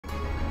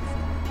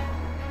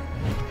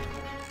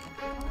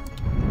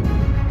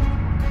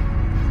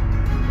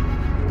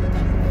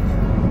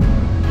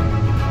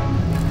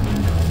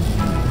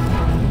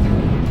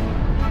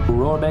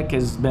Rotobec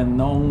has been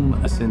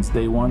known since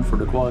day one for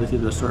the quality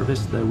of the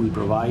service that we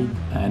provide.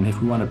 And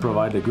if we want to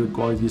provide a good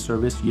quality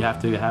service, you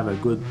have to have a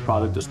good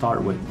product to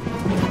start with.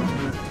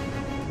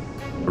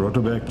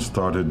 Rotobec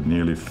started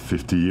nearly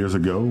 50 years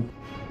ago.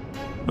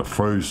 The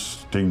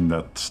first thing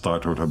that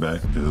started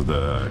Rotobec is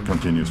the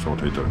continuous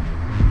rotator.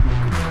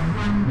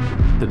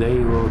 Today,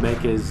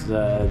 Rotobec is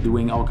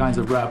doing all kinds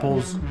of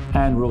grapples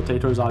and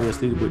rotators,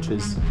 obviously, which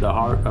is the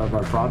heart of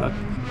our product.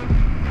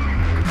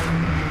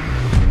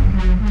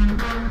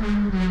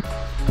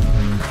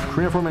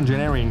 Creaform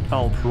Engineering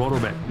helps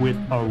Rotobec with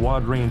a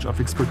wide range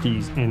of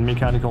expertise in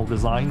mechanical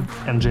design,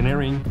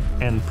 engineering,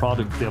 and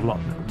product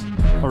development.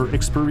 Our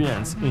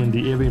experience in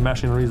the heavy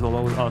machineries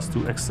allows us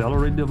to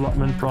accelerate the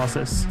development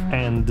process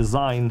and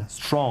design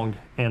strong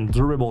and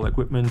durable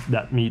equipment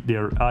that meet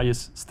their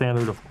highest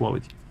standard of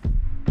quality.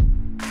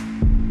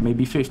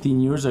 Maybe 15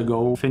 years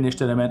ago,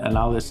 finished element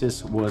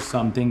analysis was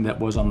something that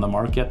was on the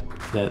market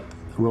that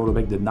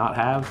Rotobec did not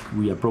have.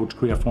 We approached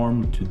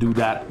Creaform to do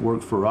that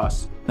work for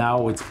us.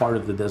 Now it's part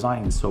of the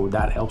design, so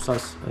that helps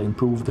us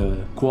improve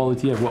the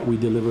quality of what we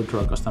deliver to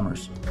our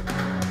customers.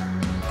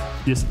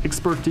 This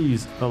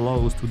expertise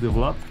allows to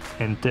develop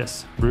and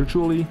test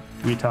virtually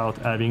without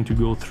having to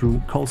go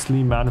through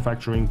costly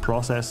manufacturing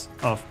process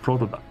of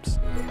prototypes.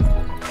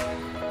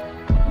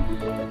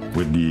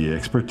 With the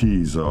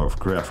expertise of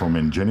Creaform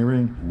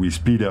Engineering, we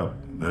speed up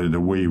the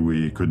way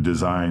we could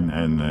design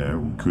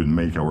and could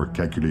make our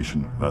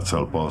calculation. That's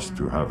helped us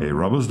to have a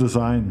robust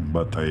design,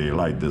 but a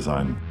light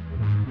design.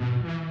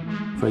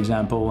 For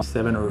example,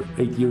 7 or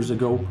 8 years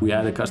ago, we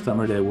had a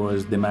customer that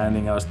was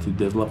demanding us to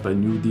develop a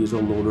new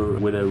diesel loader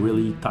with a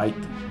really tight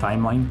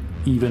timeline.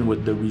 Even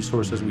with the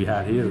resources we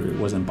had here, it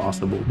wasn't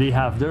possible. They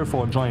have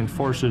therefore joined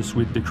forces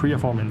with the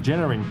Creaform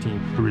Engineering team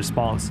to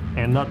respond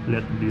and not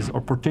let this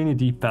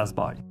opportunity pass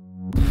by.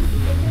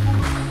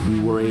 We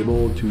were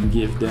able to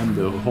give them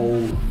the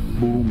whole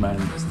boom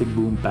and stick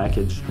boom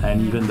package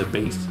and even the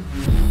base.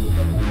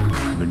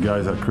 The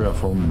guys at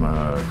Creaform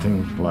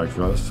think like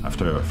us.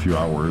 After a few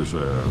hours,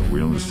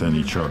 we understand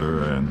each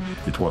other, and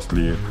it was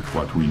clear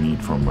what we need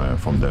from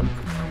them.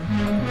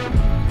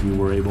 We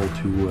were able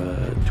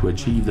to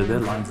achieve the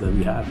deadlines that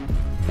we had.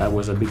 That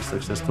was a big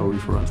success story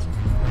for us.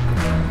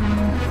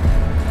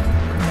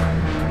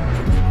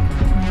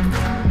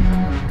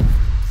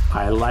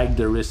 I like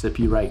the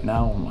recipe right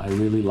now. I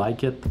really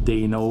like it.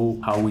 They know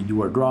how we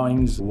do our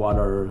drawings, what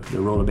are the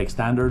Rotobec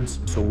standards.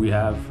 So we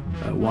have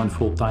one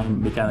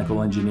full-time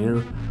mechanical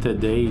engineer.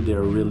 Today,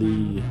 they're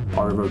really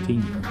part of our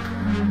team.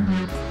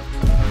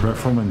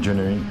 Creaform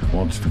Engineering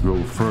wants to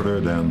go further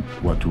than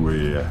what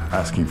we're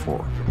asking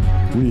for.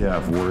 We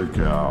have worked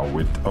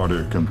with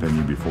other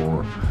companies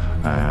before,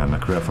 and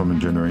Creaform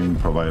Engineering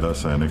provides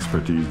us an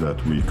expertise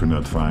that we could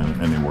not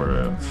find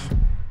anywhere else.